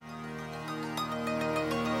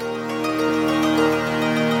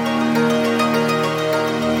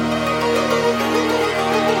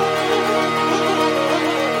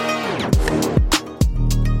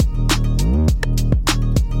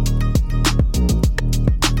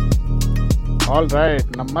All right,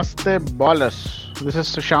 Namaste Ballers. This is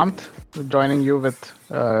Sushant joining you with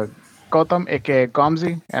Gautam, aka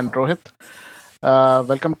Kamzi, and Rohit.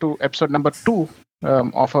 Welcome to episode number 2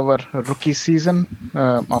 of our rookie season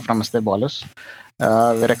of Namaste Ballers.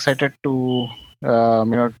 We're excited to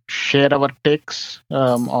share our takes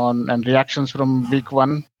on and reactions from week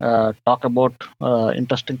 1, talk about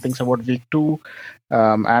interesting things about week 2,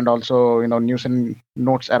 and also news and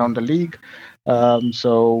notes around the league.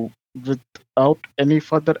 So without any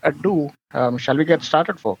further ado, shall we get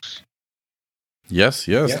started, folks? Yes,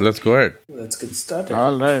 Yeah. let's go ahead. Let's get started.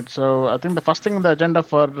 All right. So I think the first thing on the agenda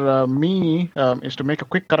for me is to make a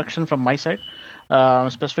quick correction from my side,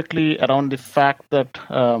 specifically around the fact that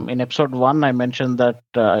in episode 1 I mentioned that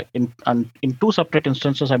in 2 separate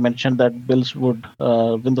instances I mentioned that Bills would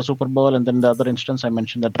win the Super Bowl, and then the other instance I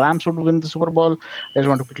mentioned that Rams would win the Super Bowl. I just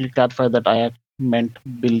want to quickly clarify that I meant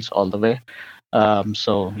Bills all the way.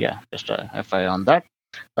 So yeah, just a FYI on that.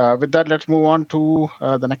 With that, let's move on to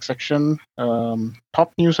the next section,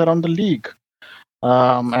 top news around the league.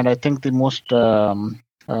 And I think the most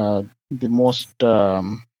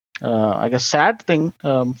I guess sad thing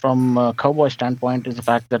from Cowboy standpoint is the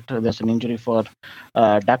fact that there's an injury for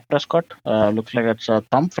Dak Prescott. Looks like it's a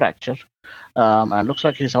thumb fracture, and looks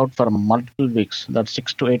like he's out for multiple weeks. That's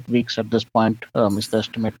 6 to 8 weeks at this point is the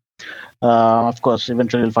estimate. Of course,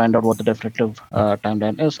 eventually we'll find out what the definitive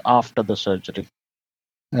timeline is after the surgery.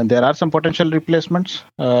 And there are some potential replacements.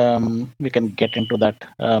 We can get into that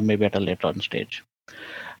maybe at a later on stage.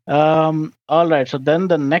 All right. So then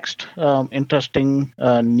the next interesting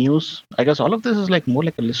news. I guess all of this is like more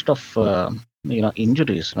like a list of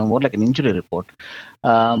injuries, more like an injury report.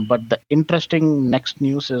 But the interesting next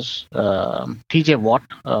news is T.J. Watt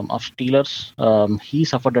of Steelers. He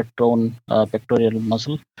suffered a torn pectoral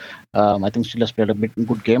muscle. I think Steelers played a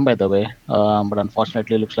good game, by the way, but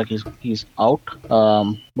unfortunately, it looks like he's out.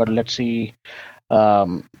 But let's see.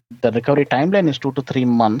 The recovery timeline is 2 to 3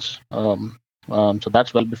 months. So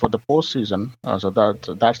that's well before the postseason. So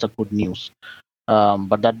that's the good news.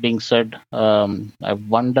 But that being said, I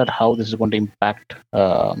wonder how this is going to impact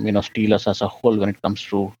Steelers as a whole when it comes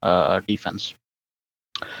to defense.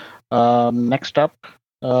 Next up,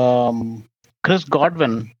 Chris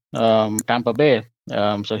Godwin, Tampa Bay.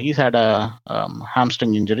 So he's had a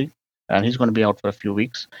hamstring injury, and he's going to be out for a few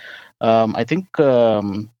weeks. I think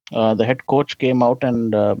the head coach came out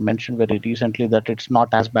and mentioned very recently that it's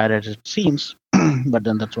not as bad as it seems, but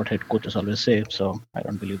then that's what head coaches always say, so I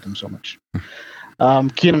don't believe them so much.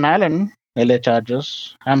 Keenan Allen, LA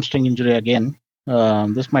Chargers, hamstring injury again.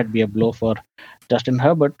 This might be a blow for Justin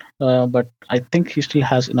Herbert, but I think he still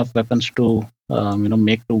has enough weapons to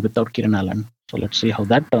make do without Keenan Allen. So let's see how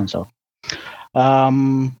that turns out.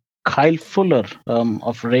 Kyle Fuller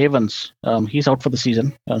of Ravens, he's out for the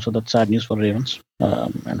season, so that's sad news for Ravens.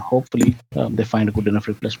 And hopefully they find a good enough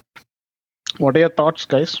replacement. What are your thoughts,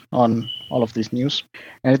 guys, on all of these news?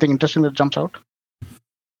 Anything interesting that jumps out?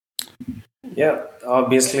 Yeah,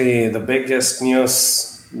 obviously the biggest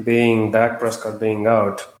news being Dak Prescott being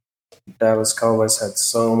out. Dallas Cowboys had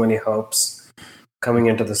so many hopes coming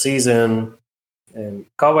into the season, and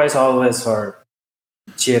Cowboys always are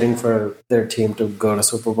cheering for their team to go to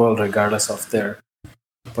Super Bowl regardless of their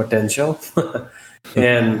potential.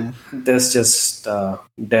 And this just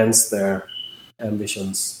dents their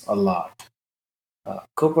ambitions a lot.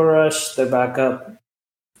 Cooper Rush, the backup,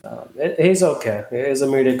 he's okay. He's a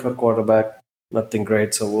mediocre quarterback, nothing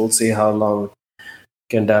great. So we'll see how long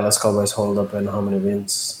can Dallas Cowboys hold up and how many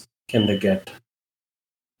wins can they get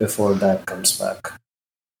before that comes back.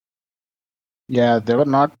 Yeah, they were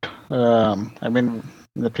not. In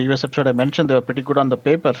the previous episode I mentioned they were pretty good on the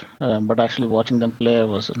paper, but actually watching them play, I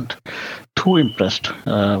wasn't too impressed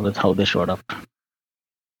with how they showed up.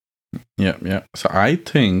 Yeah. So I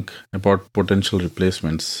think about potential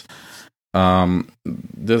replacements.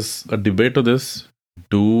 There's a debate to this.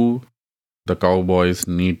 Do the Cowboys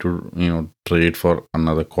need to, trade for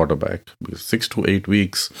another quarterback? Because 6 to 8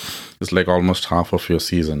 weeks is like almost half of your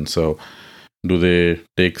season. So do they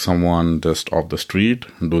take someone just off the street?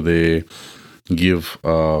 Do they give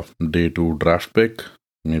a day 2 draft pick?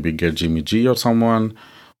 Maybe get Jimmy G or someone?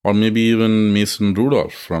 Or maybe even Mason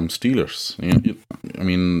Rudolph from Steelers?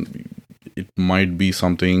 It might be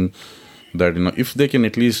something that, if they can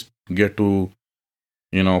at least get to,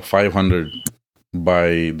 500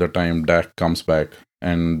 by the time Dak comes back,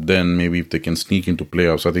 and then maybe if they can sneak into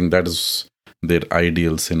playoffs, I think that is their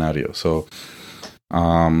ideal scenario. So,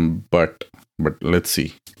 but let's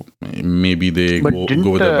see. Maybe they go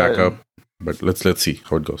with the backup, but let's see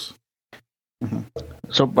how it goes. Mm-hmm.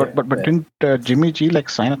 So, but didn't Jimmy G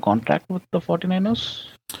sign a contract with the 49ers?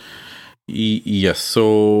 Yes.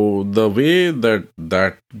 So the way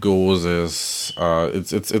that goes is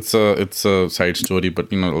it's a side story,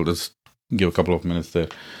 but I'll just give a couple of minutes there.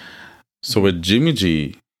 So with Jimmy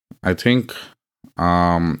G, I think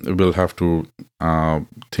we'll have to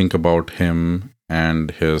think about him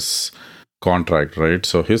and his contract, right?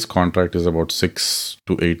 So his contract is about 6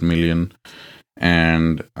 to 8 million,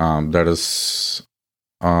 and that is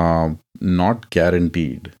not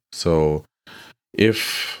guaranteed. So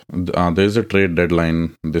if there's a trade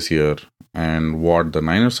deadline this year, and what the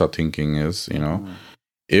Niners are thinking is,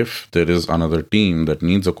 if there is another team that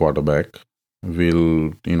needs a quarterback,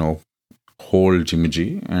 we'll hold Jimmy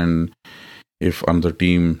G, and if another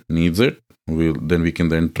team needs it, we can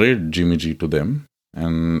then trade Jimmy G to them,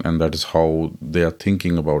 and that is how they are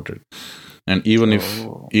thinking about it. And even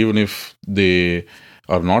if they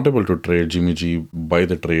are not able to trade Jimmy G by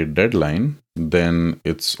the trade deadline, then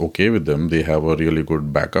it's okay with them. They have a really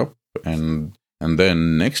good backup, and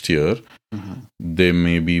then next year there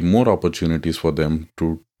may be more opportunities for them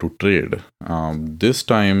to trade. This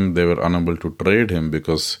time they were unable to trade him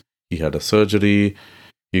because he had a surgery.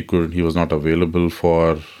 He was not available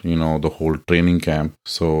for the whole training camp,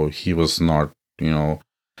 so he was not he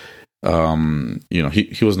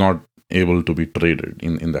was not able to be traded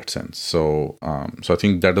in that sense. So I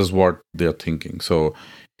think that is what they are thinking. So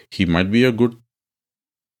he might be a good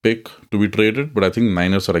pick to be traded, but I think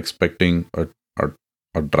Niners are expecting a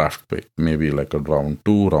draft pick, maybe like a round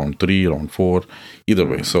 2, round 3, round 4, either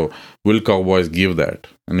way. So will Cowboys give that?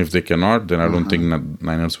 And if they cannot, then I don't think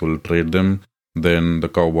Niners will trade them. Then the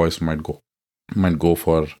Cowboys might go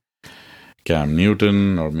for Cam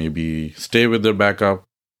Newton, or maybe stay with their backup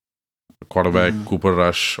quarterback Cooper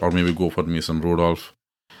Rush, or maybe go for Mason Rudolph.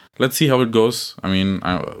 Let's see how it goes. I mean,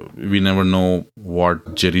 we never know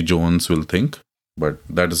what Jerry Jones will think, but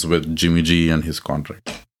that is with Jimmy G and his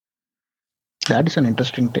contract. That is an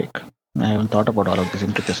interesting take. I haven't thought about all of these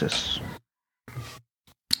intricacies.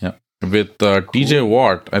 Yeah, with TJ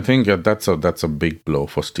Watt, I think that's a big blow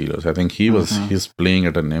for Steelers. I think he's playing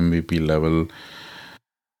at an MVP level.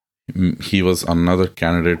 He was another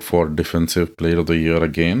candidate for Defensive Player of the Year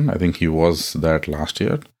again. I think he was that last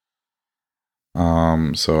year.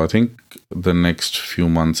 So I think the next few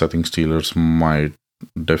months, I think Steelers might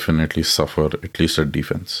definitely suffer at least at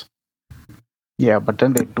defense. Yeah, but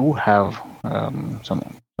then they do have some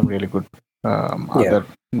really good other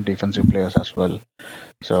defensive players as well.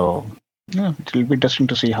 So yeah, it will be interesting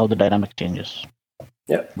to see how the dynamic changes.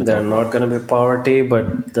 Yeah, they're not going to be poverty,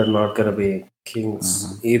 but they're not going to be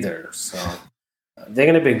kings either. So they're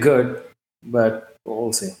going to be good, but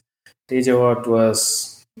we'll see. TJ Watt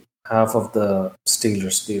was half of the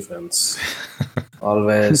Steelers defense,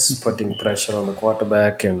 always putting pressure on the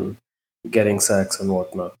quarterback and getting sacks and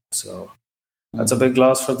whatnot. So that's a big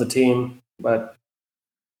loss for the team. But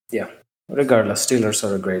yeah, regardless, Steelers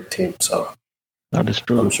are a great team. So that is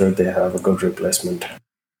true. I'm sure they have a good replacement.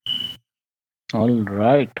 All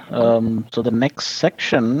right. So the next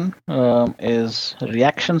section is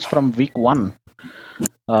reactions from week 1.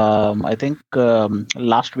 I think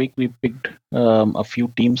last week we picked a few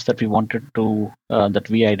teams that we wanted to that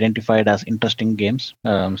we identified as interesting games.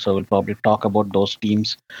 So we'll probably talk about those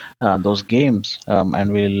teams, those games,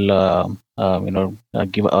 and we'll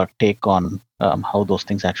give our take on how those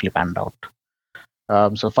things actually panned out.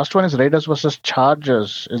 So first one is Raiders versus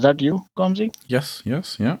Chargers. Is that you, Kamzi? Yes,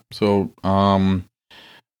 yeah. So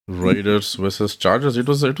Raiders versus Chargers. It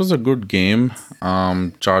was a good game.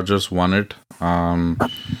 Chargers won it.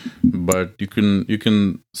 But you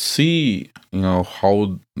can see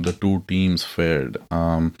how the two teams fared.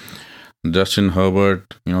 Justin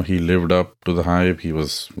Herbert, he lived up to the hype. He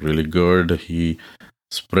was really good. He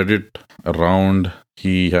spread it around.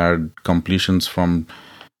 He had completions from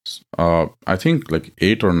I think like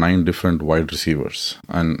 8 or 9 different wide receivers,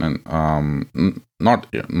 and not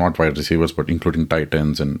wide receivers, but including tight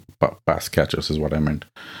ends and pass catchers is what I meant.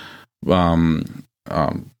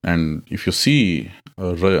 And if you see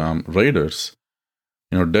Raiders,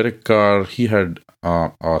 Derek Carr, he had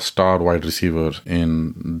a star wide receiver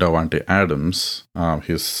in Davante Adams,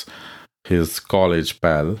 his college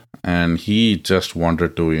pal, and he just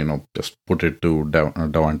wanted to just put it to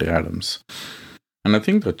Davante Adams. And I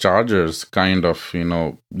think the Chargers kind of,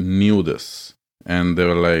 knew this, and they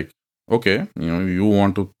were like, okay, you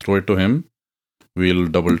want to throw it to him, we'll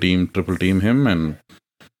double team, triple team him.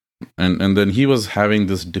 And then he was having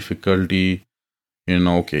this difficulty,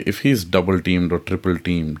 okay, if he's double teamed or triple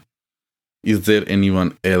teamed, is there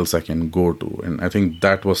anyone else I can go to? And I think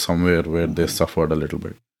that was somewhere where they suffered a little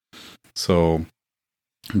bit. So,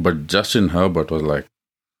 but Justin Herbert was like,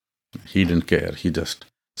 he didn't care. He just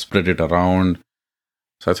spread it around.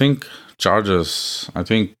 So I think Chargers, I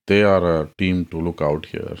think they are a team to look out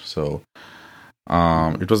here. So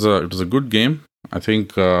it was a good game. I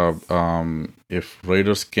think if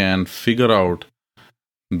Raiders can figure out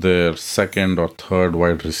their second or third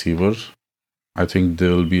wide receiver, I think they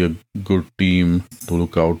will be a good team to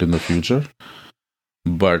look out in the future.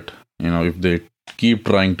 But if they keep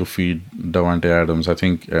trying to feed Davante Adams, I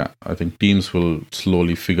think teams will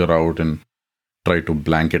slowly figure out and try to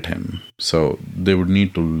blanket him. So they would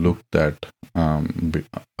need to look that a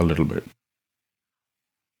little bit.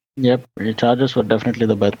 Yep, the Chargers were definitely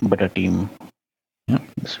the better team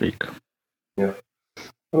this week. Yeah.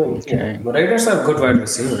 I mean, the Raiders have good wide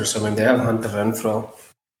receivers. I mean, they have Hunter Renfro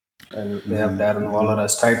and they have Darren Waller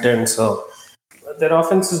as tight end. So their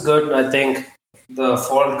offense is good. I think the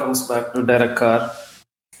fault comes back to Derek Carr.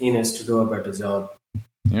 He needs to do a better job.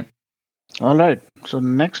 Yep. All right. So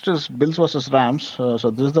next is Bills versus Rams. So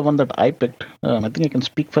this is the one that I picked. I think I can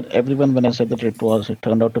speak for everyone when I said that it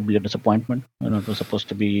turned out to be a disappointment. It was supposed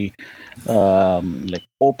to be like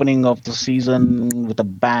opening of the season with a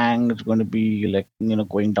bang. It's going to be like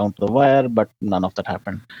going down to the wire, but none of that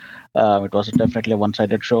happened. It was definitely a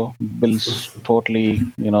one-sided show. Bills totally,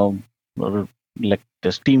 like the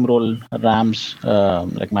steamroll Rams.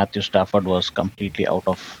 Like Matthew Stafford was completely out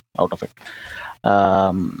of it.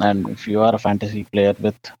 And if you are a fantasy player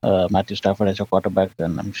with Matthew Stafford as your quarterback,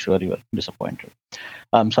 then I'm sure you are disappointed.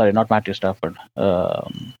 I'm sorry, not Matthew Stafford.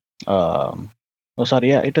 It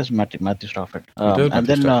is Matthew Stafford. And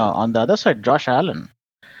then on the other side, Josh Allen.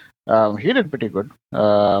 He did pretty good,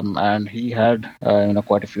 and he had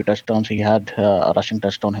quite a few touchdowns. He had a rushing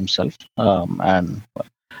touchdown himself, and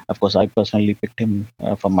of course, I personally picked him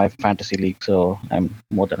from my fantasy league, so I'm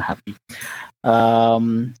more than happy.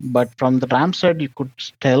 But from the Rams side, you could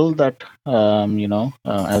tell that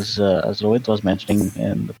as Rohit was mentioning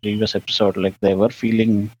in the previous episode, like they were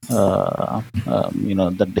feeling the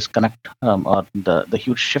disconnect or the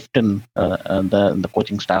huge shift in the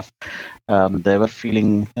coaching staff. They were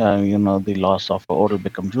feeling the loss of Odell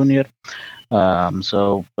Beckham Jr.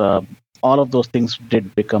 All of those things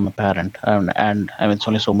did become apparent, and I mean, it's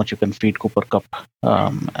only so much you can feed Cooper Kupp.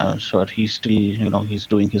 So he's still, he's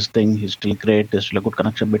doing his thing. He's still great. There's still a good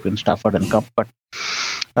connection between Stafford and Kupp, but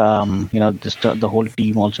the whole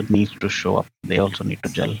team also needs to show up. They also need to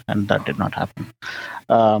gel, and that did not happen.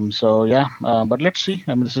 But let's see.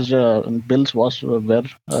 I mean, this is Bills were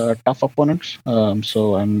tough opponents.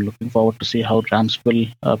 So I'm looking forward to see how Rams will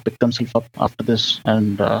pick themselves up after this,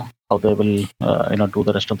 and how they will do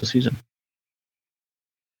the rest of the season.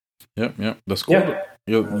 Yeah. The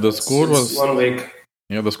score was 1 week.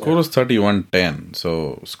 Yeah, the score was 31-10.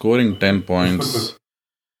 So scoring 10 points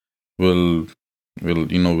will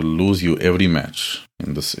lose you every match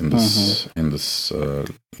in this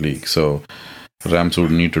league. So Rams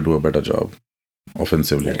would need to do a better job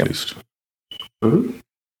offensively, at least. Mm-hmm.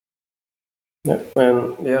 Yeah,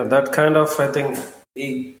 and that kind of, I think,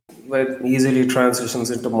 easily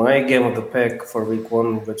transitions into my game of the pick for week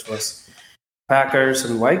 1, which was Packers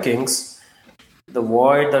and Vikings. The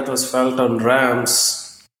void that was felt on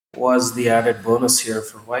Rams was the added bonus here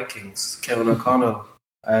for Vikings. Kevin O'Connell,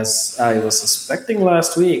 as I was suspecting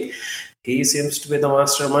last week, he seems to be the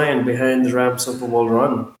mastermind behind the Rams Super Bowl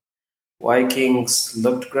run. Vikings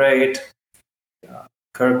looked great.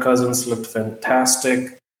 Kirk Cousins looked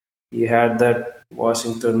fantastic. He had that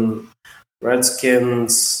Washington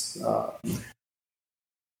Redskins,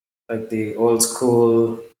 like the old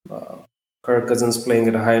school Kirk Cousins playing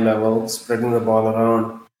at a high level, spreading the ball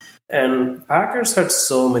around. And Packers had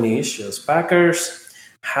so many issues. Packers,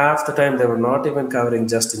 half the time, they were not even covering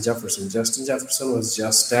Justin Jefferson. Justin Jefferson was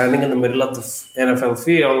just standing in the middle of the NFL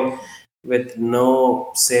field with no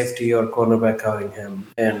safety or cornerback covering him.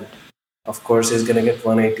 And, of course, he's going to get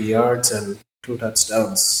 180 yards and 2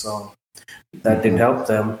 touchdowns. So that did help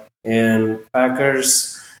them. And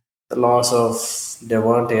Packers, the loss of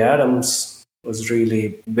Davante Adams was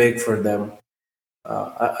really big for them.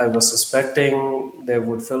 I was suspecting they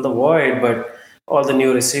would fill the void, but all the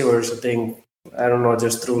new receivers, I think,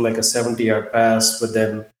 just threw like a 70-yard pass, but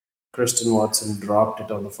then Christian Watson dropped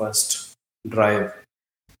it on the first drive.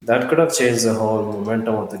 That could have changed the whole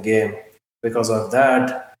momentum of the game. Because of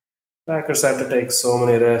that, Packers had to take so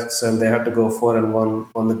many risks, and they had to go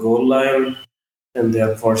 4-1 on the goal line, and they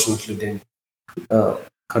unfortunately didn't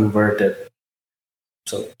convert it.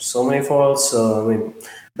 So many faults. I mean,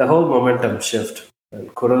 the whole momentum shift.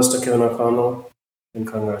 And kudos to Kevin O'Connell, and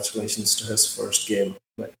congratulations to his first game.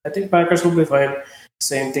 But I think Packers will be fine.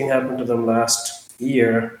 Same thing happened to them last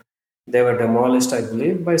year. They were demolished, I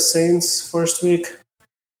believe, by Saints first week.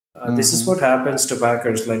 This is what happens to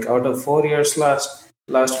Packers. Like out of 4 years, last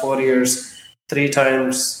 4 years, 3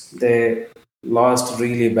 times they lost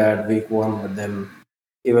really bad week one, but then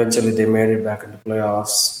eventually they made it back into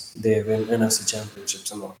playoffs. They win NFC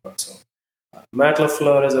championships and all that. So Matt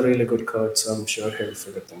LaFleur is a really good coach, so I'm sure he'll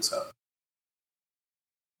figure things out.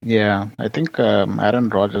 Yeah, I think Aaron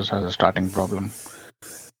Rodgers has a starting problem.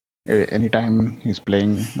 Anytime he's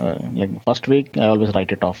playing, like the first week, I always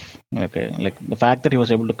write it off. Okay, like the fact that he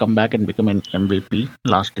was able to come back and become an MVP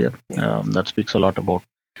last year, that speaks a lot about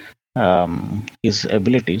his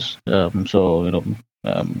abilities. I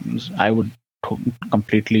would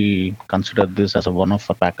completely consider this as a one-off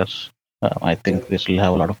for Packers. I think they still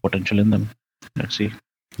have a lot of potential in them. Let's see.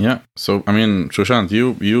 Yeah. So I mean, Sushant,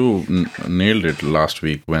 you nailed it last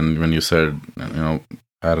week when you said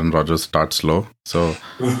Aaron Rodgers starts slow. So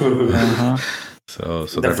so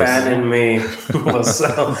the fan in me was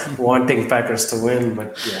wanting Packers to win,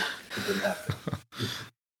 but yeah, it didn't happen.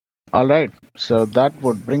 All right. So that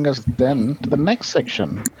would bring us then to the next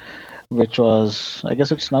section, which was, I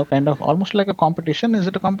guess it's now kind of almost like a competition. Is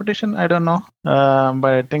it a competition? I don't know.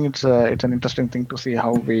 But I think it's an interesting thing to see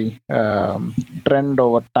how we trend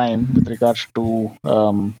over time with regards to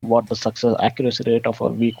what the success accuracy rate of our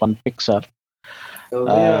week one picks are.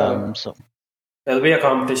 It'll be a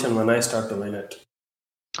competition when I start to win it.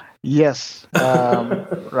 Yes.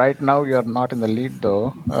 Right now you're not in the lead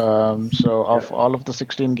though. So of all of the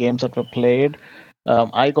 16 games that were played,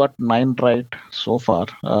 I got 9 right so far.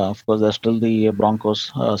 Of course, there's still the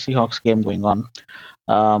Broncos Seahawks game going on.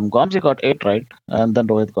 Gomzi got 8 right, and then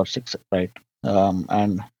Rohit got 6 right.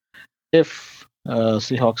 And if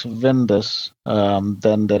Seahawks win this,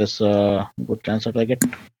 then there is a good chance that I get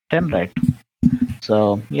 10 right.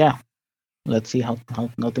 So yeah, let's see how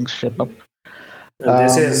things shape up.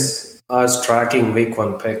 This is us tracking week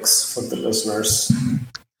one picks for the listeners.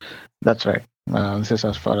 That's right. This is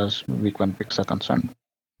as far as week one picks are concerned.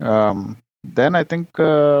 Then I think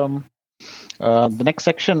the next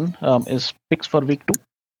section is picks for week 2.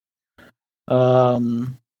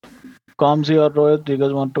 Komzi or Rohit, do you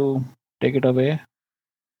guys want to take it away?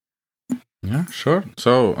 Yeah, sure.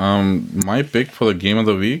 So my pick for the game of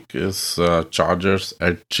the week is Chargers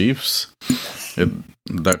at Chiefs.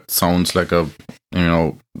 That sounds like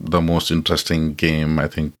the most interesting game, I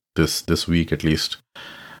think, this week at least.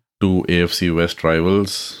 2 AFC West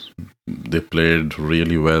rivals. They played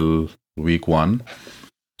really well week 1.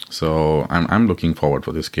 So I'm looking forward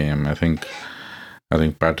for this game. I think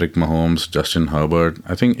Patrick Mahomes, Justin Herbert.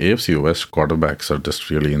 I think AFC West quarterbacks are just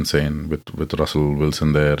really insane with Russell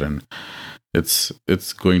Wilson there, and it's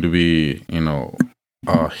going to be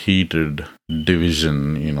a heated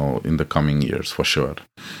division in the coming years for sure.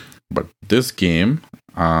 But this game,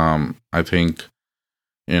 I think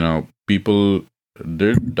people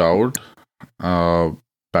did doubt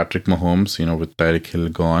Patrick Mahomes, with Tyreek Hill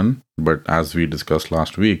gone. But as we discussed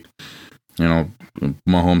last week,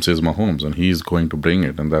 Mahomes is Mahomes, and he's going to bring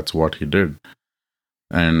it, and that's what he did.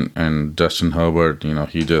 And Justin Herbert,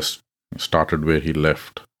 he just started where he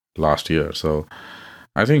left last year. So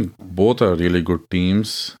I think both are really good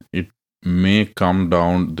teams. It may come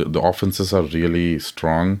down, the offenses are really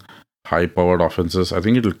strong, high-powered offenses. I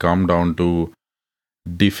think it'll come down to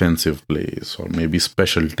defensive plays or maybe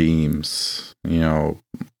special teams,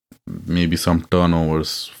 maybe some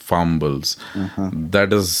turnovers, fumbles.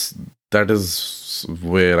 That is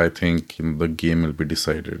where I think the game will be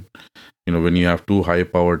decided. When you have 2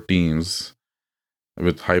 high-powered teams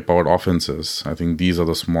with high-powered offenses, I think these are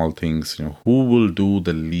the small things. Who will do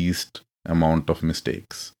the least amount of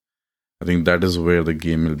mistakes? I think that is where the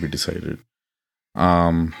game will be decided.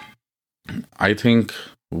 I think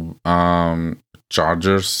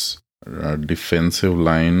Chargers' defensive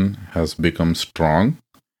line has become strong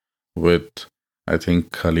with, I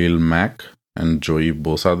think, Khalil Mack and Joey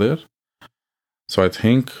Bosa there. So I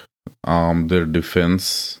think their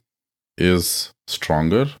defense is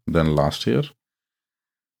stronger than last year.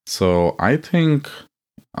 So I think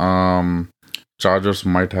Chargers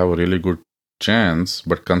might have a really good chance,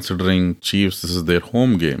 but considering Chiefs, this is their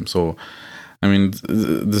home game. So, I mean,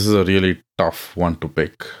 this is a really tough one to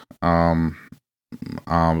pick. We'll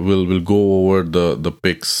go over the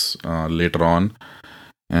picks later on,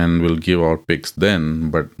 and we'll give our picks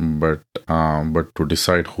then. But to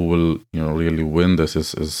decide who will really win this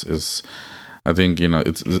is I think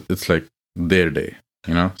it's like their day.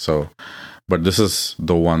 So, but this is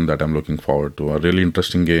the one that I'm looking forward to. A really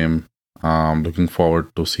interesting game. Looking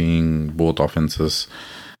forward to seeing both offenses,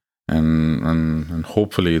 and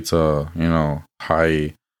hopefully it's a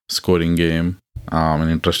high scoring game, an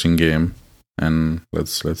interesting game, and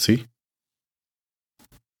let's see.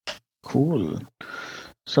 Cool.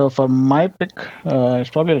 So for my pick, it's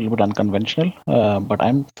probably a little bit unconventional, but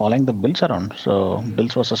I'm following the Bills around. So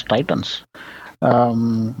Bills versus Titans.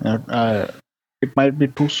 Um, you know, uh, it might be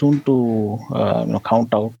too soon to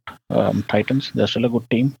count out Titans. They're still a good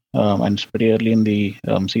team, and it's pretty early in the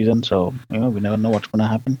season, so we never know what's going to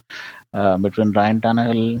happen. Between Ryan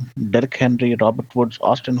Tannehill, Derrick Henry, Robert Woods,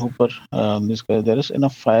 Austin Hooper, this guy, there is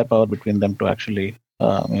enough firepower between them to actually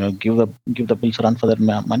give the Bills a run for their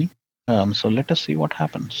money. So let us see what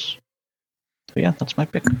happens. So yeah, that's my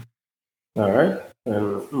pick. All right.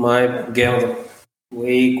 And my game of the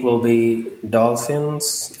week will be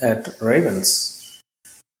Dolphins at Ravens.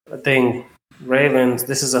 I think Ravens,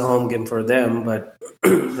 this is a home game for them, but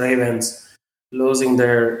Ravens losing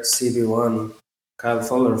their CB1, Kyle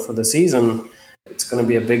Fuller, for the season, it's going to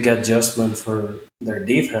be a big adjustment for their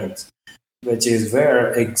defense, which is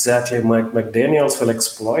where exactly Mike McDaniels will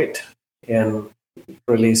exploit and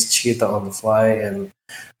release Cheetah on the fly. And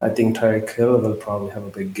I think Tyreek Hill will probably have a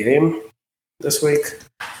big game this week.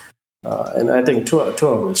 And I think Tua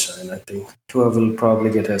will shine. I think Tua will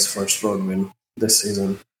probably get his first road win this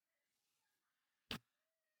season.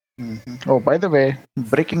 Oh, by the way,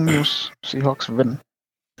 breaking news: Seahawks win.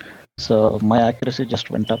 So my accuracy just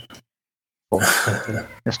went up. Oh,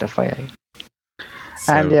 just FYI.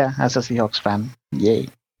 And yeah, as a Seahawks fan, yay,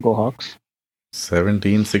 go Hawks.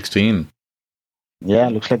 17-16. Yeah,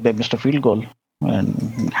 looks like they missed a field goal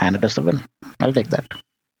and handed us the win. I'll take that.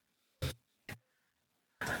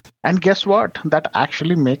 And guess what? That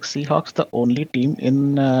actually makes Seahawks the only team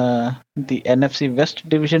in the NFC West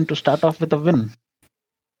division to start off with a win.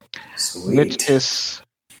 Sweet. Which is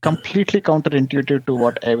completely counterintuitive to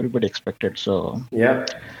what everybody expected. So yeah,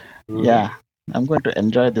 I'm going to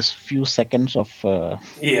enjoy this few seconds of.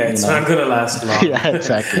 It's not going to last long. Yeah,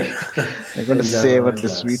 exactly. We're going to savor the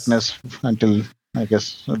sweetness until I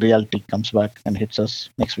guess reality comes back and hits us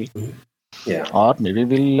next week. Yeah. Or maybe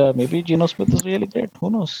maybe Geno Smith is really great. Who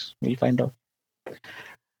knows? We'll find out.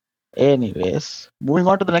 Anyways, moving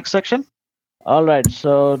on to the next section. All right.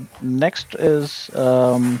 So next is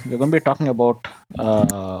we're going to be talking about.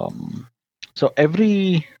 So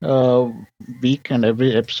every week and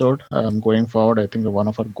every episode going forward, I think one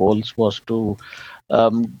of our goals was to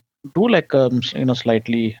do like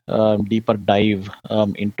slightly deeper dive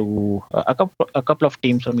into a couple of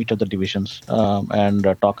teams from each of the divisions and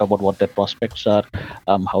talk about what their prospects are,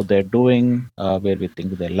 how they're doing, where we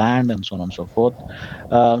think they land, and so on and so forth.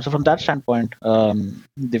 So from that standpoint,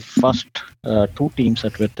 the first two teams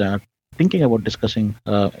that we're thinking about discussing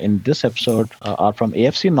in this episode are from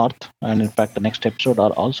AFC North, and in fact the next episode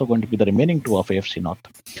are also going to be the remaining two of AFC North.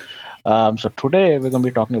 So today we're going to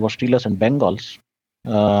be talking about Steelers and Bengals.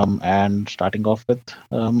 And starting off with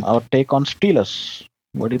our take on Steelers.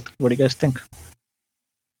 What do you guys think?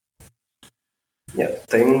 Yeah,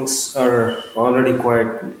 things are already quite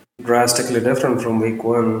drastically different from week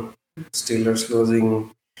one. Steelers losing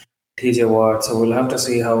TJ Watt, so we'll have to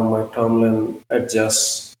see how Mike Tomlin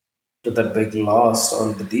adjusts to that big loss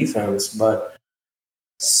on the defense. But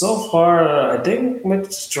so far, I think Mitch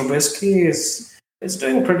Trubisky is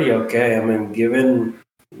doing pretty okay. I mean, given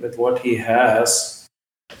with what he has,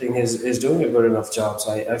 I think he's doing a good enough job.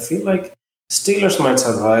 So I feel like Steelers might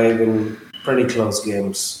survive in pretty close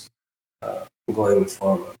games going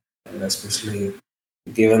forward. And especially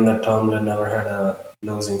given that Tomlin never had a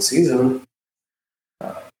losing season,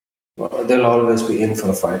 they'll always be in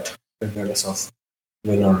for a fight, regardless of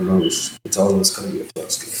win or lose. It's always going to be a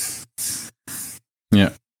close game.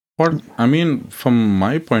 Yeah. From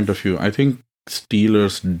my point of view, I think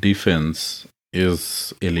Steelers' defense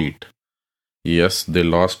is elite. Yes, they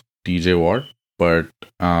lost TJ Watt, but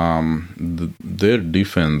their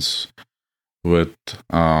defense with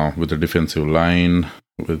the defensive line,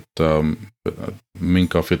 with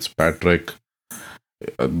Minkah Fitzpatrick,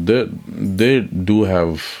 they do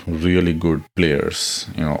have really good players,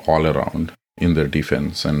 all around in their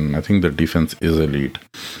defense, and I think their defense is elite.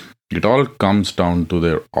 It all comes down to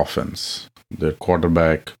their offense, their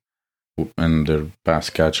quarterback, and their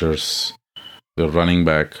pass catchers, their running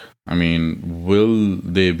back. I mean, will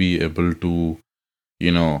they be able to,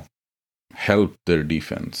 help their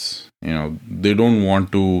defense? They don't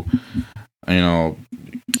want to,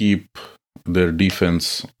 keep their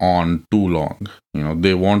defense on too long.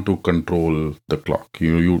 They want to control the clock.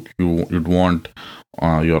 You'd want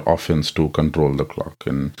your offense to control the clock.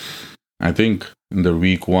 And I think in the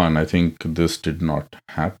week one, I think this did not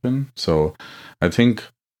happen. So I think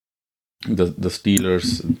the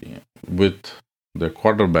Steelers with their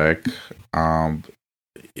quarterback,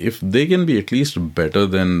 if they can be at least better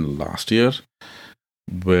than last year,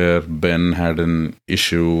 where Ben had an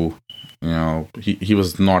issue he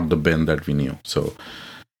was not the Ben that we knew. So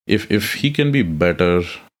if he can be better,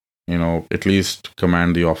 at least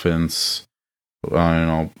command the offense,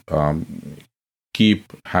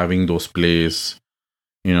 keep having those plays,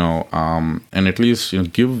 and at least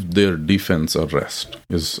give their defense a rest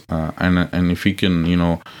and if he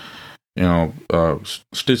can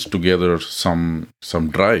stitch together some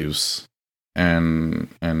drives and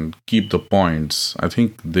keep the points, I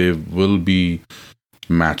think they will be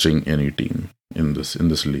matching any team in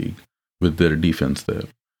this league with their defense there.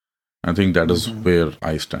 I think that is where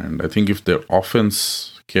I stand. I think if their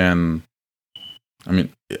offense can, I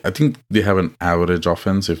think they have an average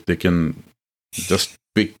offense. If they can just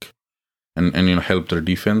pick and help their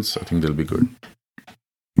defense, I think they'll be good.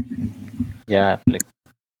 Yeah, like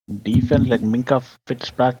defense, like Minka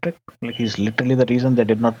Fitzpatrick, like he's literally the reason they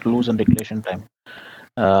did not lose in regulation time,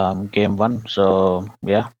 game one. So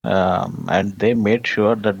yeah, and they made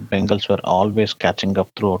sure that Bengals were always catching up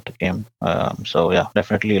throughout the game. So yeah,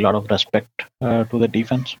 definitely a lot of respect to the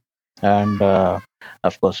defense. And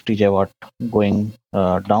of course, TJ Watt going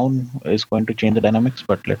down is going to change the dynamics,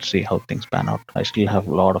 but let's see how things pan out. I still have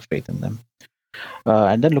a lot of faith in them.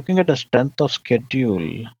 And then looking at the strength of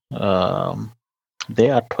schedule, they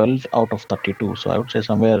are 12 out of 32. So I would say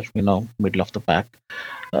somewhere, middle of the pack.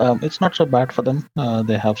 It's not so bad for them.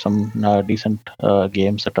 They have some decent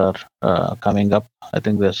games that are coming up. I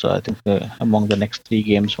think among the next 3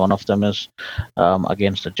 games, one of them is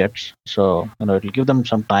against the Jets. So it'll give them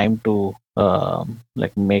some time to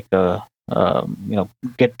make a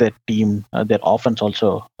get their team, their offense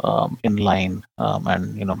also in line,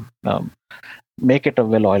 and make it a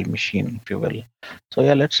well-oiled machine, if you will. So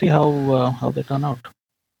yeah, let's see how they turn out.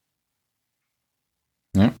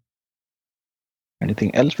 Yeah.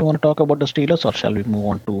 Anything else we want to talk about the Steelers, or shall we move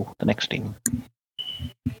on to the next team?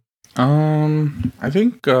 I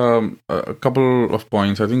think a couple of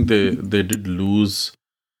points. I think they did lose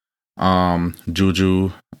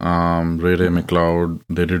Juju, Ray McLeod.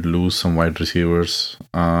 They did lose some wide receivers.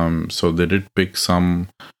 So they did pick some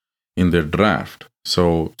in their draft.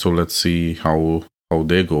 So let's see how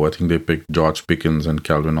they go. I think they picked George Pickens and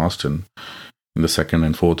Calvin Austin in the 2nd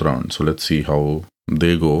and 4th round. So let's see how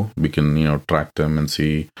they go. We can track them and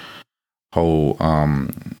see how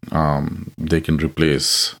they can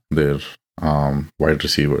replace their wide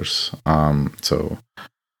receivers. So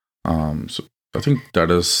I think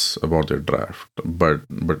that is about their draft. But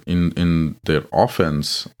in their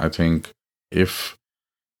offense, I think if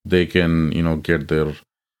they can get their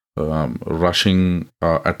rushing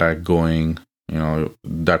attack going,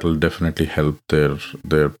 that will definitely help their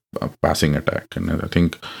passing attack. And I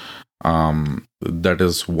think that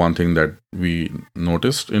is one thing that we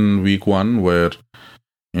noticed in week 1, where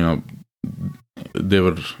they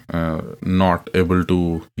were not able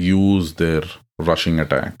to use their rushing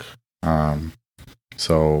attack.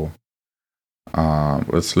 So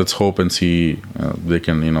let's hope and see they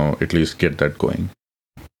can at least get that going.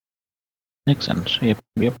 Makes sense. Yep.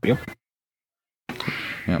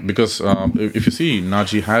 Yeah, because if you see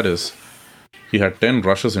Najee Harris, he had 10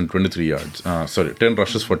 rushes and 23 yards. 10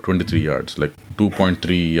 rushes for 23 yards, like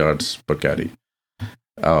 2.3 yards per carry.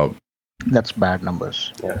 That's bad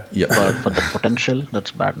numbers. Yeah. But for the potential,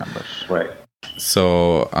 that's bad numbers. Right.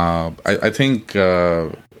 So I think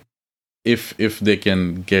if they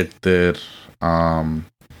can get their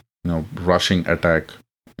rushing attack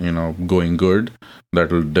going good, that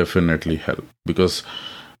will definitely help. Because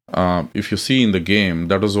if you see in the game,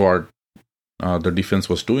 that was what the defense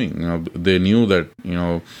was doing. They knew that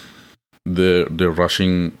they're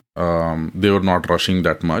rushing. They were not rushing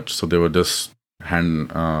that much, so they were just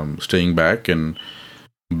staying back and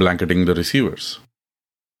blanketing the receivers.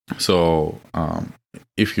 So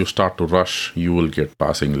if you start to rush, you will get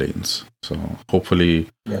passing lanes. So hopefully,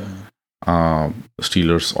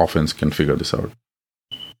 Steelers offense can figure this out.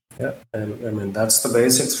 Yeah, and that's the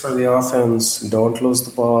basics for the offense. Don't lose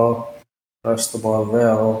the ball, rush the ball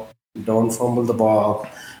well, don't fumble the ball,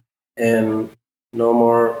 and no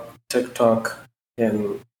more TikTok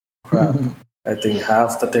and crap. I think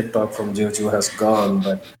half the TikTok from Juju has gone,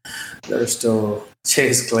 but there's still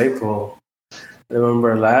Chase Claypool. I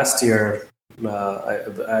remember last year,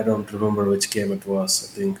 I don't remember which game it was. I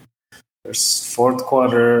think there's 4th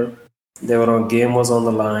quarter, game was on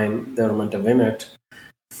the line, they were meant to win it.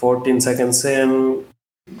 14 seconds in,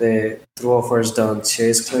 they throw a first down.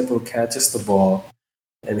 Chase Claypool catches the ball,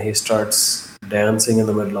 and he starts dancing in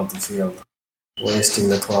the middle of the field, wasting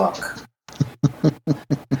the clock.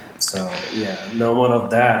 So, yeah, no more of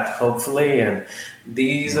that, hopefully. And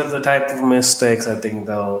these are the type of mistakes I think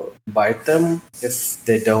they'll bite them if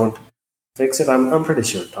they don't fix it. I'm pretty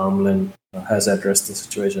sure Tomlin has addressed the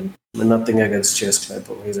situation. I mean, nothing against Chase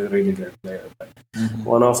Claypool. He's a really great player. But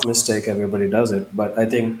one-off mistake, everybody does it. But I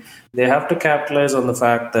think they have to capitalize on the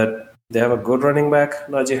fact that they have a good running back,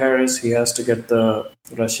 Najee Harris. He has to get the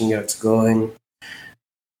rushing yards going.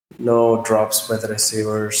 No drops by the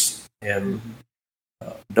receivers, and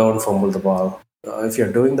don't fumble the ball. If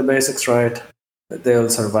you're doing the basics right, they'll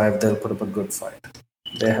survive. They'll put up a good fight.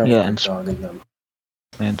 They have Yeah, a and good dog in them.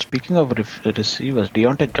 And speaking of receivers,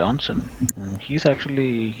 Deontay Johnson, he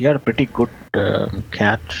had a pretty good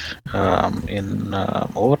catch in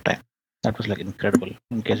overtime. That was like incredible.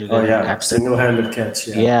 In case you Oh guys yeah, catch that. single-handed catch.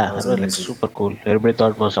 Yeah, Yeah, that was that was like amazing. super cool. Everybody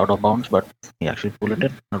thought it was out of bounds, but he actually pulled it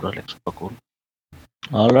in. That was like super cool.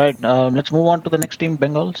 All right, let's move on to the next team,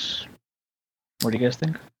 Bengals. What do you guys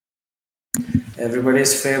think?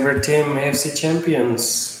 Everybody's favorite team, AFC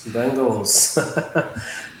champions, Bengals.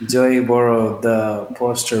 Joey Burrow, the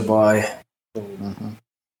poster boy,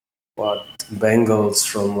 what Bengals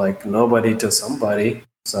from like nobody to somebody.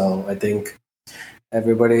 So I think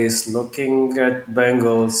everybody's looking at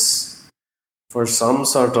Bengals for some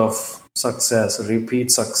sort of success, repeat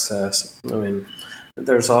success. I mean,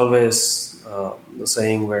 there's always the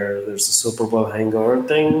saying where there's a Super Bowl hangover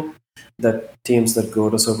thing, that teams that go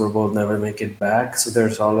to Super Bowl never make it back. So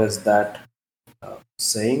there's always that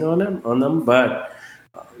saying on them. But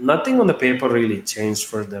nothing on the paper really changed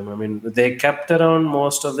for them. I mean, they kept around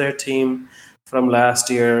most of their team from last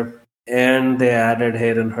year, and they added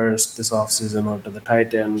Hayden Hurst this offseason onto the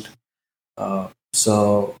tight end.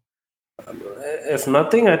 So if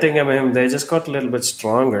nothing, I think, I mean, they just got a little bit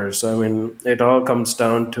stronger. So, I mean, it all comes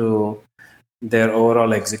down to their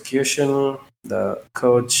overall execution, the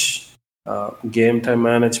coach, game time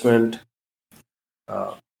management,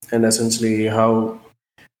 and essentially how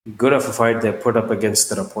good of a fight they put up against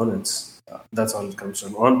their opponents. That's all it comes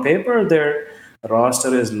from. On paper, their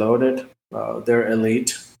roster is loaded. They're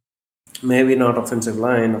elite. Maybe not offensive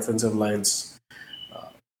line. Offensive lines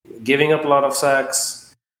giving up a lot of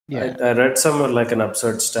sacks. Yeah. I read somewhere like an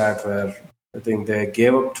absurd stat where I think they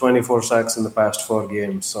gave up 24 sacks in the past 4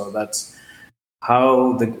 games. So that's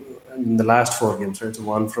how in the last 4 games, right? So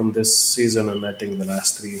one from this season, and I think the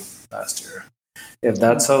last 3 last year. If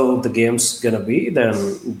that's how the game's gonna be,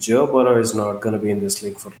 then Joe Burrow is not gonna be in this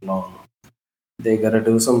league for long. They gotta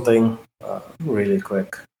do something really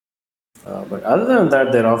quick. But other than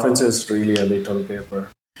that, their offense is really elite on paper.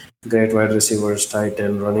 Great wide receivers, tight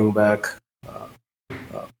end, running back.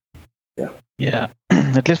 Yeah,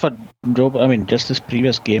 at least for Joe, I mean, just this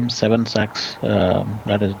previous game, 7 sacks.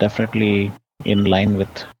 That is definitely in line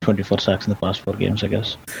with 24 sacks in the past 4 games, I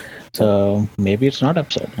guess. So maybe it's not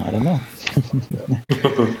absurd. I don't know.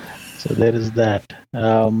 So there is that.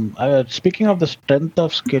 Speaking of the strength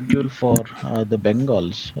of schedule for the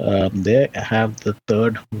Bengals, they have the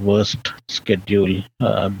 3rd worst schedule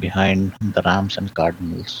behind the Rams and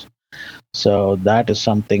Cardinals. So that is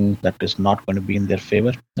something that is not going to be in their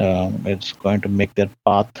favor. It's going to make their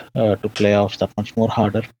path to playoffs that much more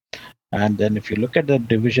harder. And then if you look at the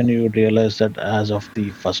division, you would realize that as of the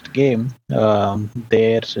first game,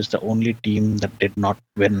 theirs is the only team that did not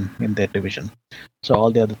win in their division. So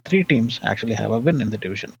all the other 3 teams actually have a win in the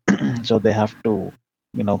division. So they have to,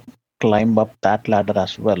 climb up that ladder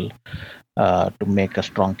as well to make a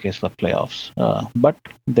strong case for playoffs. But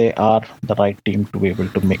they are the right team to be able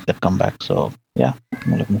to make that comeback. So yeah,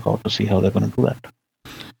 I'm looking forward to see how they're going to do that.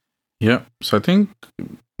 Yeah, so I think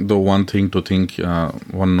the one thing to think,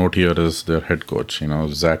 one note here is their head coach,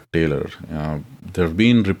 Zach Taylor. There have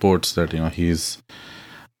been reports that, he's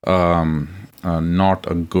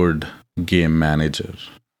not a good game manager.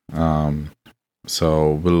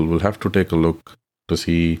 So we'll have to take a look to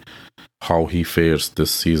see how he fares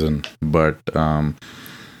this season. But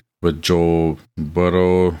with Joe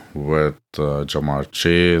Burrow, with Jamar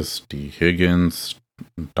Chase, T. Higgins,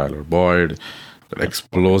 Tyler Boyd, the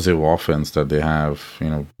explosive offense that they have,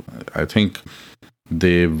 I think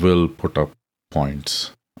they will put up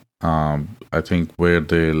points. I think where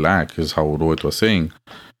they lack is how Rohit was saying,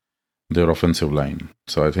 their offensive line.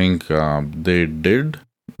 So I think they did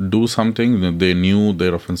do something. They knew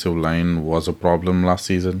their offensive line was a problem last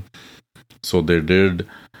season. So they did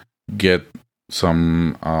get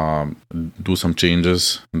some, do some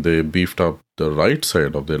changes. They beefed up the right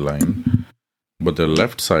side of their line. But the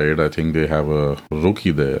left side, I think they have a rookie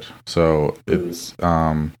there. So it's,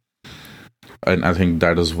 and I think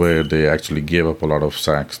that is where they actually gave up a lot of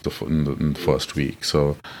sacks in the first week.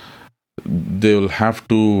 So they'll have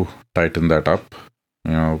to tighten that up,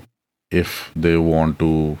 if they want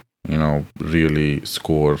to, really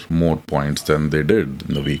score more points than they did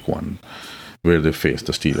in the week 1. where they face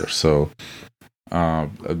the Steelers. So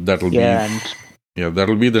that'll be the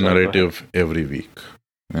Sorry, narrative every week.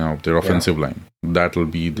 Their offensive line. That'll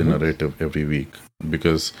be the narrative every week,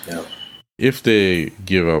 because if they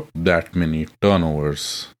give up that many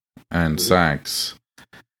turnovers and sacks,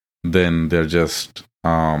 then they're just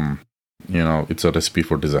it's a recipe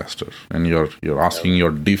for disaster, and you're asking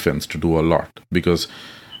your defense to do a lot, because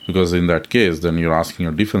in that case, then you're asking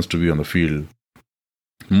your defense to be on the field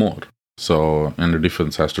more. So, and the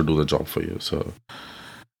defense has to do the job for you. So,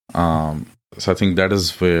 so I think that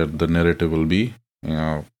is where the narrative will be.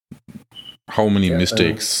 How many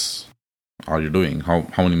mistakes are you doing? How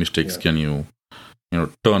many mistakes can you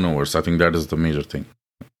turnovers? I think that is the major thing.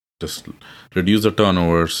 Just reduce the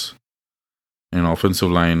turnovers.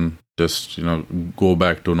 Offensive line, just go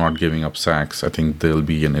back to not giving up sacks. I think they'll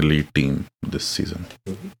be an elite team this season.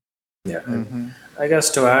 Yeah, I guess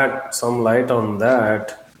to add some light on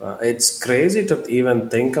that, it's crazy to even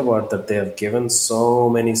think about that they have given so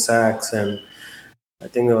many sacks, and I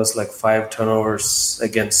think there was like 5 turnovers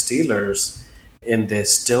against Steelers, and they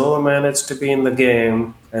still managed to be in the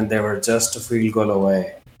game, and they were just a field goal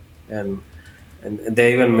away, and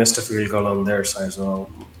they even missed a field goal on their side. So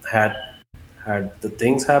had the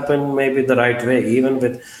things happened maybe the right way, even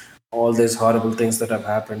with all these horrible things that have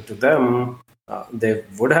happened to them, they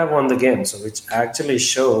would have won the game. So which actually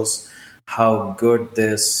shows how good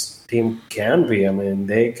this team can be. I mean,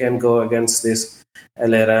 they can go against these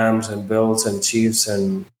LA Rams and Bills and Chiefs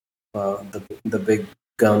and the big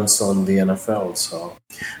guns on the NFL. So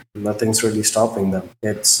nothing's really stopping them.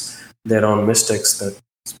 It's their own mistakes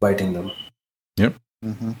that's biting them. Yep.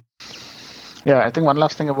 Yeah, I think one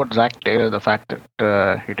last thing about Zach Taylor, the fact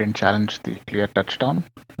that he didn't challenge the clear touchdown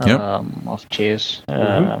of Chase.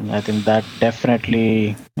 I think that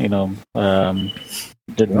definitely,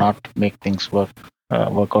 did not make things work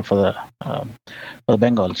out for the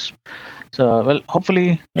Bengals. So, well,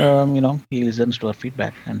 hopefully, he listens to our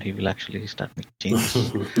feedback and he will actually start making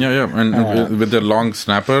changes. And with the long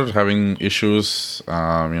snapper having issues,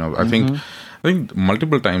 I think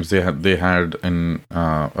multiple times they had an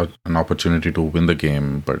opportunity to win the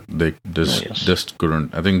game, but they just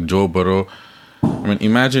couldn't. I think Joe Burrow. I mean,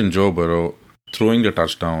 imagine Joe Burrow throwing the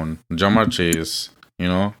touchdown, Jamar Chase,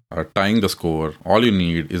 tying the score. All you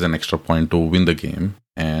need is an extra point to win the game,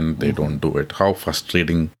 and they don't do it. How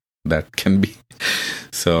frustrating that can be.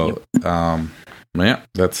 So,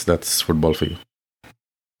 that's football for you.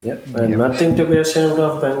 Yep, and nothing to be ashamed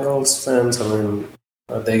of, Bengals fans. I mean,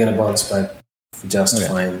 they're gonna bounce back just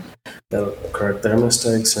fine. They'll correct their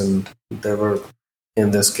mistakes, and they were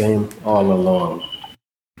in this game all along.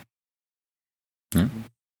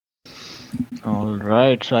 All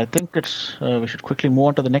right, so I think it's we should quickly move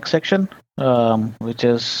on to the next section, which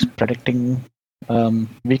is predicting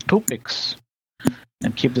week 2 picks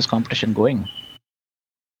and keep this competition going.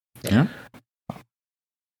 Yeah.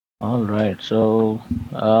 All right, so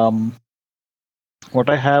what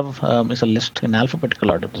I have is a list in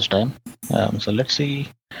alphabetical order this time. So let's see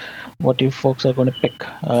what you folks are going to pick.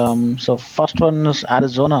 So first one is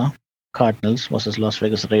Arizona Cardinals versus Las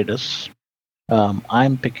Vegas Raiders.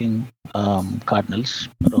 I'm picking Cardinals.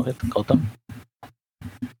 Rohit, Gautam.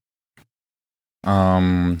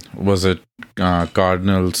 Was it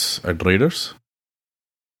Cardinals at Raiders?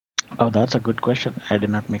 Oh, that's a good question. I did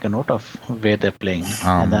not make a note of where they're playing,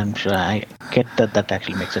 and I'm sure I get that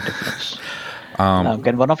actually makes a difference.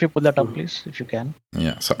 Can one of you pull that up, please, if you can?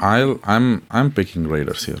 Yeah. So I'm picking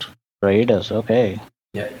Raiders here. Raiders, okay.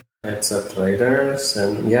 Yeah, it's at Raiders,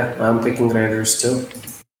 and I'm picking Raiders too.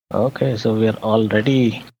 Okay, so we are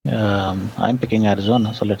already. I'm picking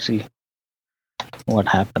Arizona, so let's see what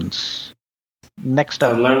happens. Next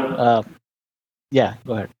up, go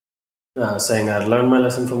ahead. Saying I learned my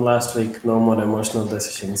lesson from last week. No more emotional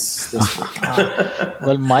decisions this week.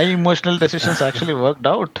 Well, my emotional decisions actually worked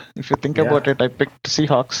out. If you think about it, I picked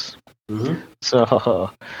Seahawks.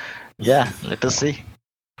 So, let us see.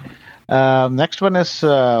 Next one is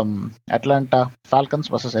Atlanta Falcons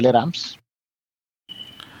versus LA Rams.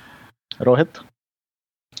 Rohit?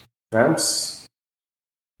 Rams.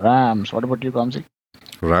 What about you, Kamsi?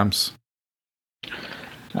 Rams.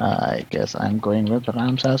 I guess I'm going with the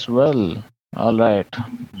Rams as well. All right.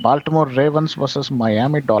 Baltimore Ravens versus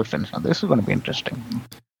Miami Dolphins. Now, this is going to be interesting.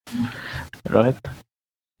 Rohit?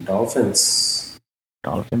 Dolphins.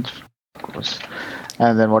 Of course.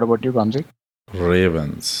 And then what about you, Kamsi?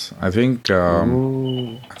 Ravens. I think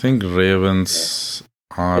Ravens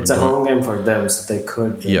are. It's a home game for them, so they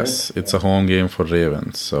could. Yes, it's a home game for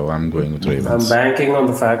Ravens, so I'm going with Ravens. I'm banking on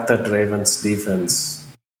the fact that Ravens defense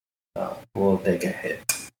will take a hit.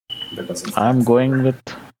 I'm going with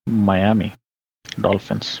Miami.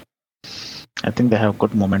 Dolphins. I think they have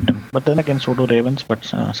good momentum. But then again, so do Ravens. But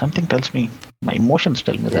something tells me, my emotions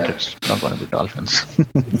tell me that it's not going to be Dolphins.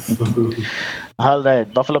 All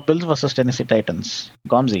right. Buffalo Bills versus Tennessee Titans.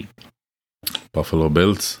 Gomzi Buffalo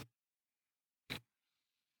Bills.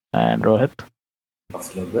 and Rohit.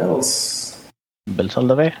 Buffalo Bills. Bills all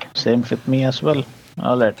the way. Same with me as well.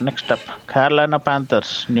 All right. Next up, Carolina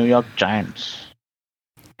Panthers, New York Giants.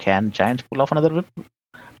 Can Giants pull off another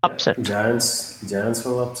upset? Giants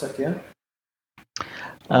will upset, yeah.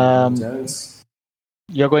 Giants.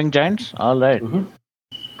 You're going Giants? All right. Mhm.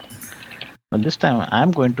 Well, this time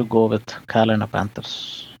I'm going to go with Carolina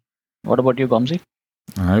Panthers. What about you, Gomzi?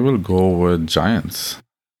 I will go with Giants.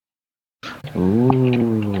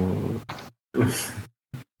 Ooh.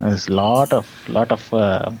 There's lot of what,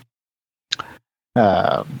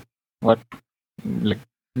 like,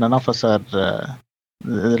 none of us are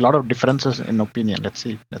there's a lot of differences in opinion. Let's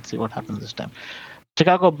see what happens this time.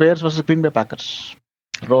 Chicago Bears versus Green Bay Packers.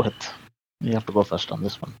 Rohit, you have to go first on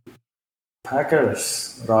this one.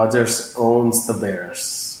 Packers. Rodgers owns the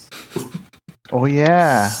Bears. Oh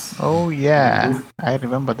yeah, I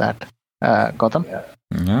remember that. Gotham.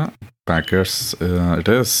 Yeah, Packers. It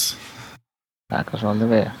is. Packers all the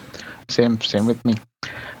way. Same with me.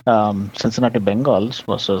 Cincinnati Bengals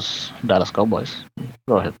versus Dallas Cowboys.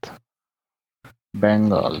 Rohit.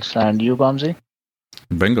 Bengals. And you, Gomzi?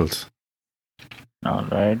 Bengals. All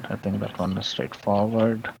right. I think that one is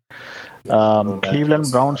straightforward. Cleveland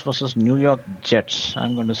Browns versus New York Jets.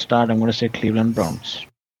 I'm going to say Cleveland Browns.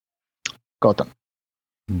 Gotham.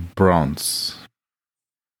 Browns.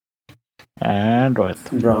 And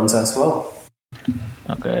Rohit. Browns as well.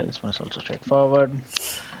 Okay, this one is also straightforward.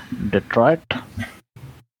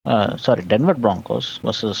 Denver Broncos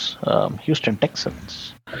versus Houston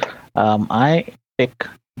Texans. I pick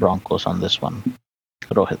Broncos on this one.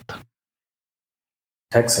 Rohit.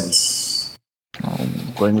 Texans.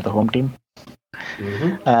 Going with the home team.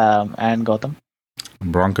 Mm-hmm. And Gotham.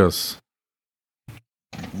 Broncos.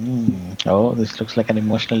 Oh, this looks like an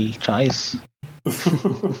emotional choice.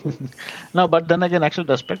 No, but then again, actual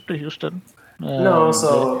respect to Houston.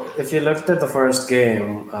 So if you looked at the first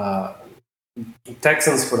game,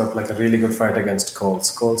 Texans put up like a really good fight against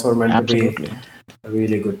Colts. Colts were meant to be a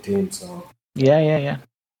really good team. So yeah.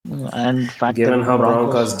 And fact given how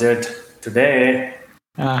Broncos did today,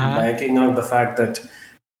 banking on the fact that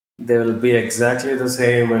they will be exactly the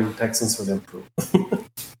same and Texans will improve.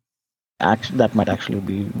 That might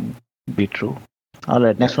actually be true. All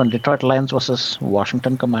right, next one: Detroit Lions versus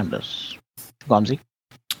Washington Commanders. Gomzi.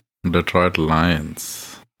 Detroit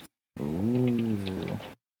Lions. Ooh.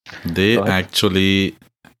 They actually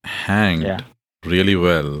hanged really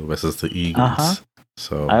well versus the Eagles.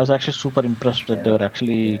 So I was actually super impressed that they were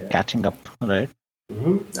actually catching up, right?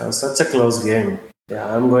 Mm-hmm. That was such a close game.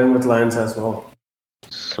 Yeah, I'm going with Lions as well.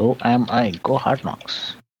 So am I. Go Hard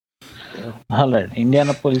Knocks. Yeah. All right,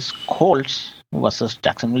 Indianapolis Colts versus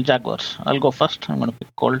Jacksonville Jaguars. I'll go first. I'm going to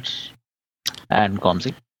pick Colts. And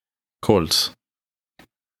Gomzi. Colts.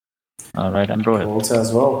 All right, and Rohit. Colts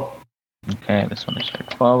as well. Okay, this one is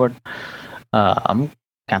straightforward.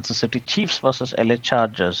 Kansas City Chiefs versus LA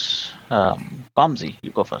Chargers. Gomzi,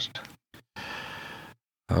 you go first.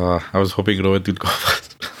 I was hoping Rohit would go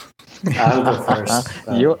first. I'll go first.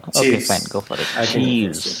 Okay, fine, go for it.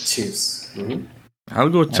 Chiefs. Mm-hmm. I'll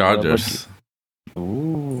go Chargers.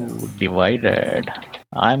 Ooh, divided.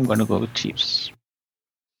 I'm going to go with Chiefs.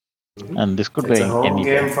 Mm-hmm. And this could it's be a home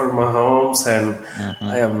game for Mahomes, and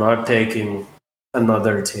I am not taking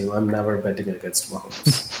another team. I'm never betting against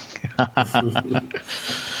Mahomes.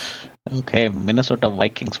 Okay, Minnesota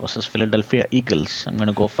Vikings versus Philadelphia Eagles. I'm going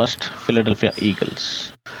to go first. Philadelphia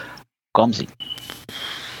Eagles. Gomzi.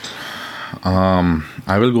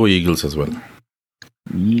 I will go Eagles as well.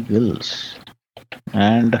 Eagles.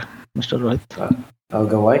 And Mr. Rohit? I'll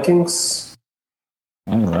go Vikings.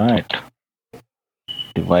 All right.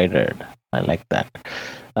 Divided. I like that.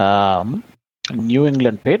 New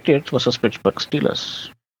England Patriots versus Pittsburgh Steelers.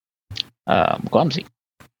 Gomzi.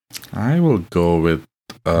 I will go with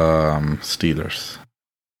Steelers.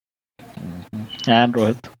 And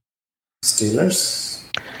Rohit? Steelers.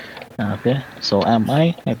 Okay, so am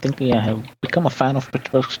I. I think I have become a fan of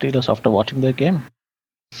Pittsburgh Steelers after watching their game.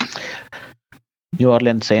 New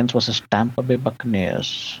Orleans Saints versus Tampa Bay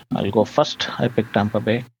Buccaneers. I'll go first. I pick Tampa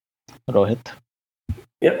Bay. Rohit?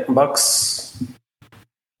 Yep, Bucks.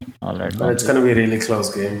 All right. It's going to be a really close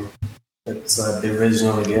game. It's a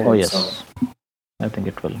divisional game. Oh, yes. So. I think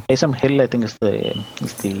it will. Taysom Hill, I think, is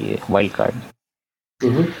the wild card.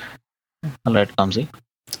 Mm-hmm. All right, Kamsi.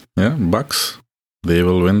 Yeah, Bucks. They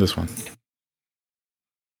will win this one.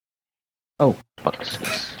 Oh, Bucks.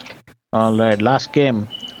 Yes. All right, last game.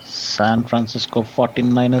 San Francisco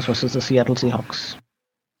 49ers versus the Seattle Seahawks.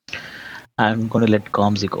 I'm going to let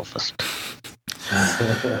Comsy go first.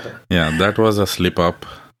 Yeah, that was a slip up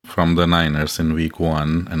from the Niners in week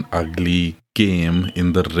 1. An ugly game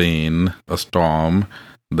in the rain, a storm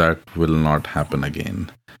that will not happen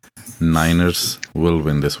again. Niners will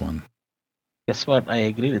win this one. Guess what? I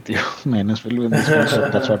agree with you. Niners will win this one. So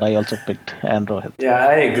that's what I also picked. And Rohit. Yeah,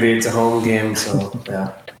 I agree. It's a home game, so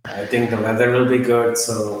yeah. I think the weather will be good,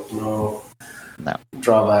 so no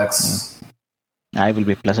drawbacks. I will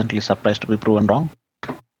be pleasantly surprised to be proven wrong.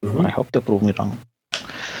 Mhm. I hope they prove me wrong.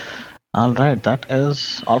 All right, that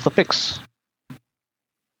is all the picks.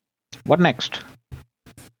 What next?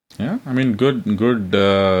 Yeah, I mean, good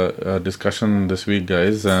discussion this week,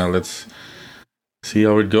 guys. Let's see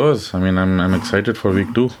how it goes. I mean, I'm excited for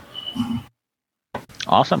week 2.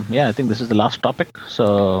 Awesome. Yeah, I think this is the last topic.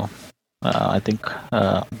 So I think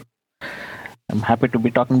I'm happy to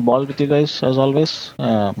be talking ball with you guys as always.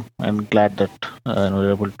 I'm glad that we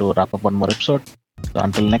were able to wrap up one more episode. So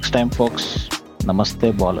until next time, folks,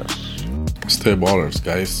 namaste, ballers. Stay ballers,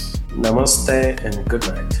 guys. Namaste and good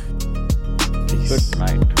night. Peace. Good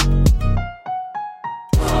night.